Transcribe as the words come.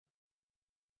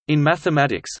In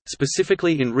mathematics,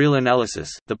 specifically in real analysis,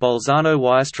 the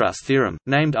Bolzano-Weierstrass theorem,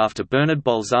 named after Bernard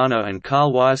Bolzano and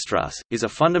Carl Weierstrass, is a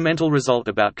fundamental result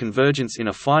about convergence in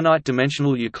a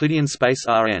finite-dimensional Euclidean space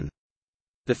Rn.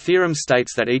 The theorem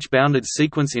states that each bounded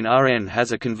sequence in Rn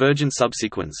has a convergent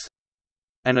subsequence.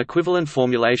 An equivalent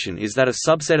formulation is that a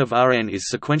subset of Rn is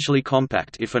sequentially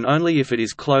compact if and only if it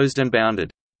is closed and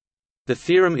bounded. The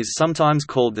theorem is sometimes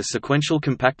called the sequential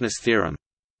compactness theorem.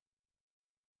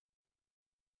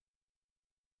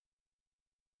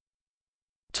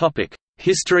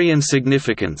 History and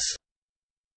significance.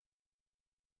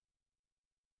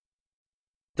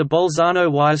 The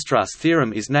Bolzano-Weierstrass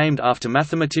theorem is named after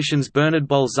mathematicians Bernard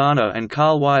Bolzano and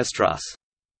Carl Weierstrass.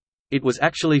 It was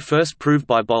actually first proved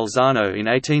by Bolzano in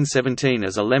 1817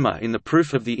 as a lemma in the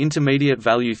proof of the intermediate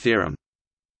value theorem.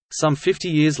 Some 50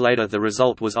 years later the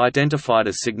result was identified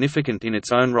as significant in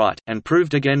its own right, and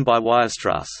proved again by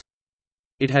Weierstrass.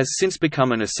 It has since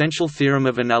become an essential theorem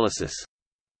of analysis.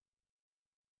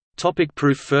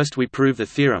 Proof. First we prove the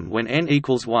theorem when n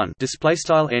equals 1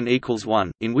 (n equals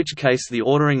 1), in which case the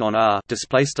ordering on R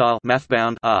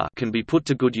mathbound R can be put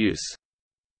to good use.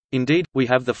 Indeed, we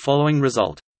have the following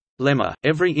result. Lemma: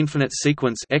 every infinite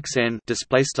sequence xn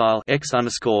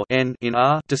 (x_n) in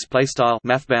R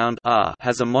mathbound R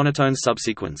has a monotone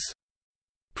subsequence.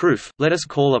 Proof: let us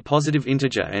call a positive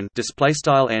integer n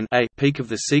 (n) a peak of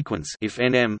the sequence if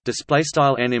nm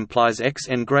 (n) implies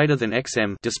xn greater than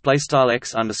xm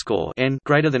 (x_n)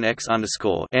 greater than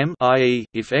x_m, i.e.,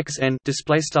 if xn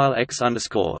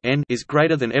 (x_n) is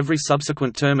greater than every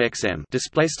subsequent term xm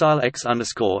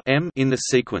 (x_m) in the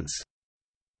sequence.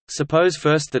 Suppose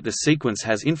first that the sequence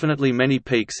has infinitely many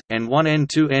peaks, n1,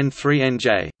 n2, n3,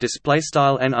 nj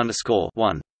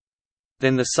 (n_1).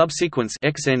 Then the subsequence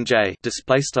xnj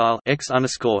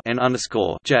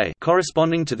 (x_n_j)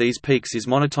 corresponding to these peaks is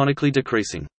monotonically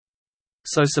decreasing.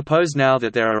 So suppose now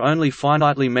that there are only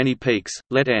finitely many peaks.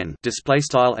 Let n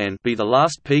 (n) be the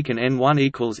last peak and n1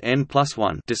 equals n plus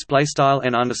 1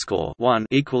 (n_1)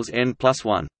 equals n plus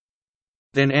 1.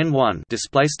 Then n1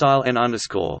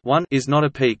 (n_1) is not a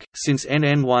peak, since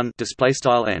n1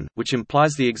 (n), which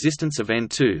implies the existence of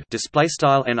n2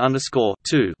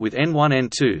 (n_2) with n1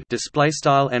 n2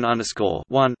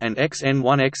 (n_1) and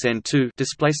xn1 xn2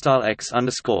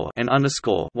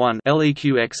 (x_n_1) leq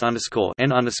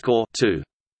x_n_2.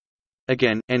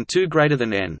 Again, n2 greater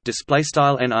than n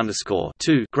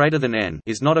 (n_2) greater than n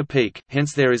is not a peak,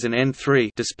 hence there is an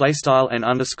n3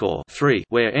 (n_3)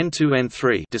 where n2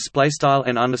 n3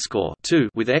 (n_2)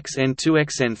 with xn2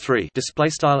 xn3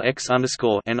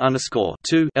 (x_n_2)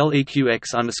 leq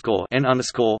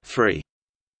x_n_3.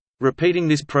 Repeating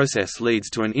this process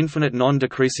leads to an infinite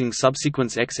non-decreasing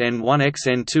subsequence xn1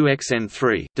 xn2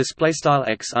 xn3 (x_n_1)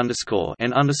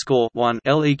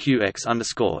 leq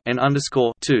x_n_2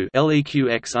 leq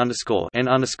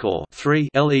x_n_3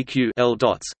 leq l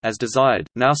dots as desired.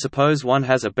 Now suppose one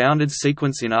has a bounded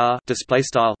sequence in R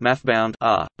mathbound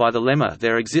R. By the lemma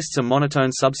there exists a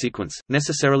monotone subsequence,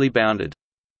 necessarily bounded.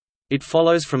 It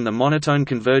follows from the monotone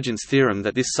convergence theorem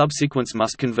that this subsequence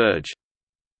must converge.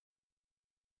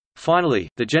 Finally,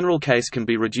 the general case can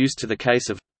be reduced to the case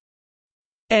of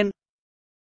n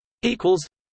equals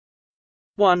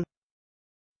 1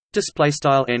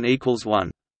 (n equals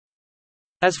 1)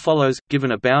 as follows: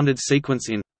 given a bounded sequence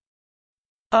in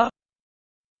R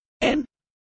n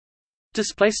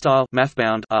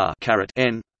mathbound R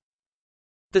n,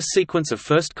 the sequence of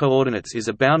first coordinates is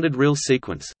a bounded real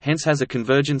sequence, hence has a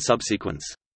convergent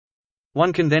subsequence.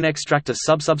 One can then extract a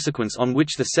subsubsequence on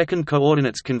which the second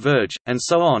coordinates converge, and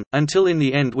so on, until in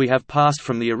the end we have passed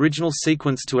from the original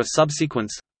sequence to a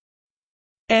subsequence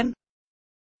n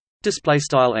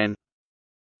n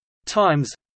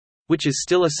times, which is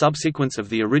still a subsequence of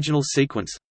the original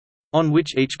sequence, on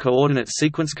which each coordinate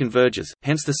sequence converges,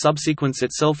 hence the subsequence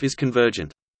itself is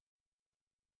convergent.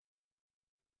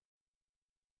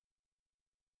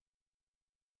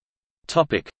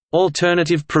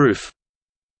 Alternative proof.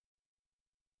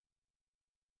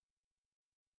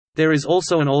 There is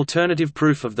also an alternative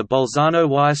proof of the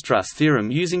Bolzano-Weierstrass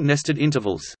theorem using nested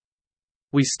intervals.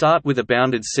 We start with a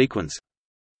bounded sequence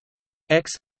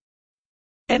x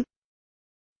n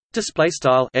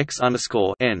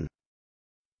 (x_n).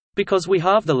 Because we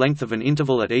halve the length of an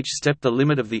interval at each step, the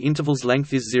limit of the interval's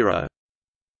length is 0.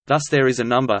 Thus there is a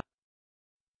number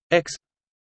x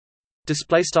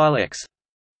 (x),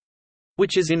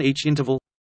 which is in each interval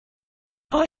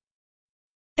I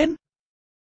n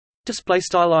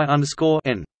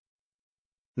 (I_n).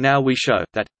 Now we show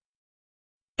that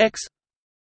x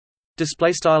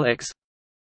 (x)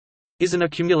 is an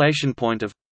accumulation point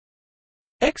of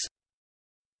x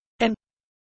n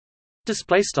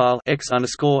display style x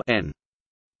underscore n.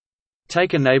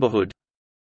 Take a neighborhood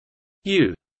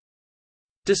U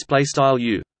display style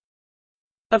U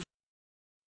of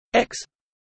x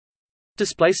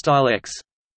display style x.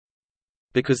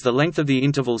 Because the length of the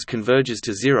intervals converges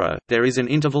to 0, there is an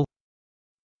interval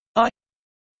I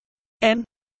n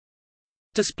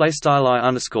display style I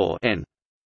underscore n,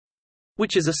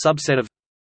 which is a subset of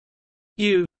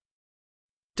U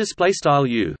display style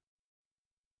U.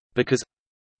 Because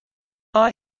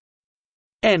I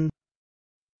n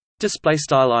display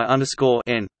style I underscore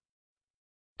n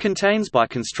contains by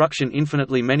construction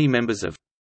infinitely many members of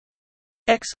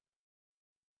x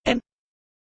n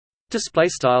display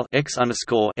style x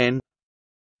underscore n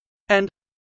and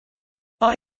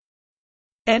I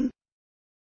n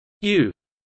U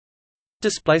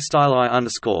display style I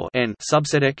underscore n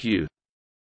subset ec U.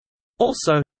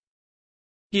 Also,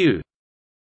 U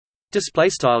display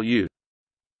style U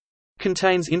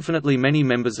contains infinitely many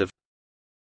members of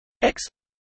x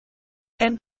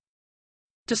n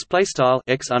display style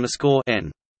x underscore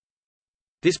n.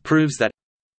 This proves that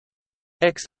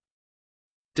x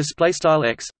display style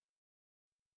x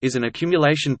is an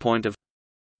accumulation point of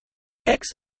x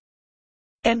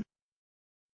n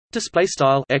display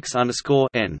style x underscore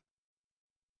n.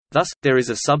 Thus, there is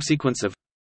a subsequence of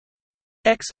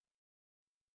x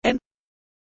n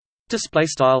display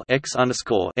style x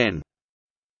underscore n,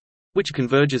 which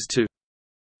converges to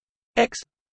x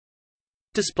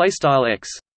display style x.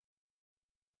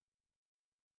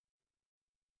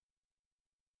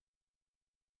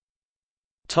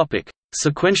 Topic: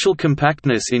 Sequential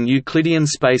compactness in Euclidean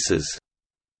spaces.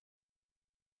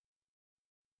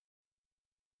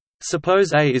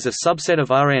 Suppose A is a subset of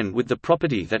Rn with the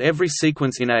property that every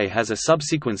sequence in A has a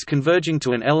subsequence converging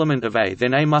to an element of A.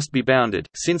 Then A must be bounded,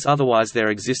 since otherwise there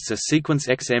exists a sequence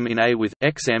xm in A with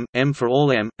xm, m for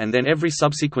all m, and then every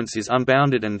subsequence is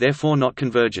unbounded and therefore not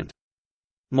convergent.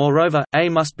 Moreover, A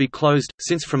must be closed,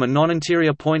 since from a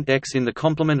non-interior point x in the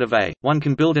complement of A, one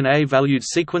can build an A-valued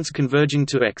sequence converging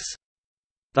to x.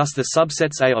 Thus the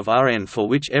subsets A of Rn for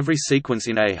which every sequence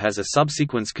in A has a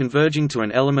subsequence converging to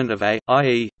an element of A,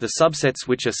 i.e., the subsets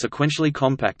which are sequentially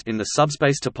compact in the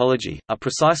subspace topology, are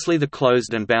precisely the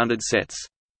closed and bounded sets.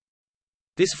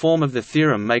 This form of the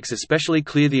theorem makes especially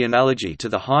clear the analogy to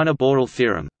the Heine-Borel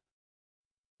theorem,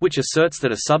 which asserts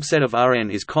that a subset of Rn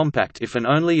is compact if and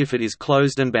only if it is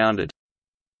closed and bounded.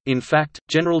 In fact,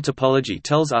 general topology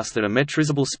tells us that a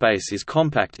metrizable space is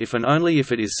compact if and only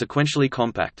if it is sequentially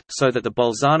compact, so that the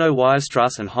Bolzano,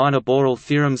 Weierstrass and Heine-Borel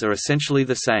theorems are essentially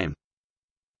the same.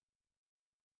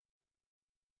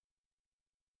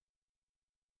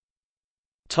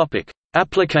 Topic: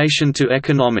 Application to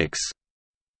economics.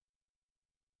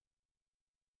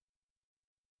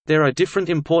 There are different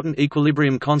important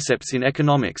equilibrium concepts in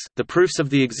economics, the proofs of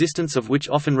the existence of which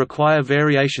often require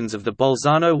variations of the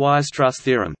Bolzano-Weierstrass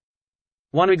theorem.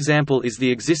 One example is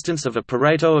the existence of a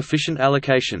Pareto-efficient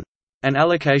allocation. An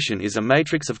allocation is a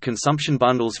matrix of consumption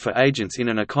bundles for agents in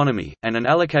an economy, and an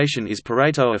allocation is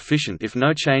Pareto-efficient if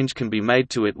no change can be made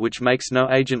to it which makes no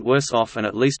agent worse off and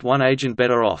at least one agent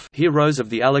better off. Here rows of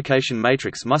the allocation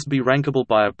matrix must be rankable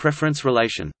by a preference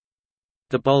relation.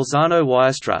 The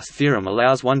Bolzano-Weierstrass theorem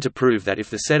allows one to prove that if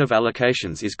the set of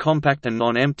allocations is compact and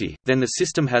non-empty, then the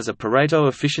system has a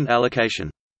Pareto-efficient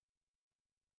allocation.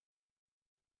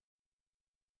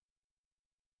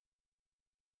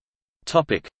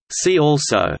 See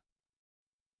also: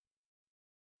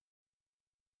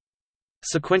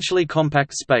 Sequentially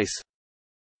compact space,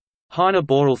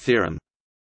 Heine-Borel theorem,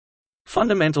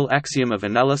 Fundamental axiom of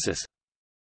analysis,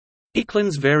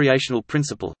 Euclidean's variational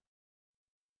principle.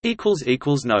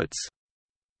 Notes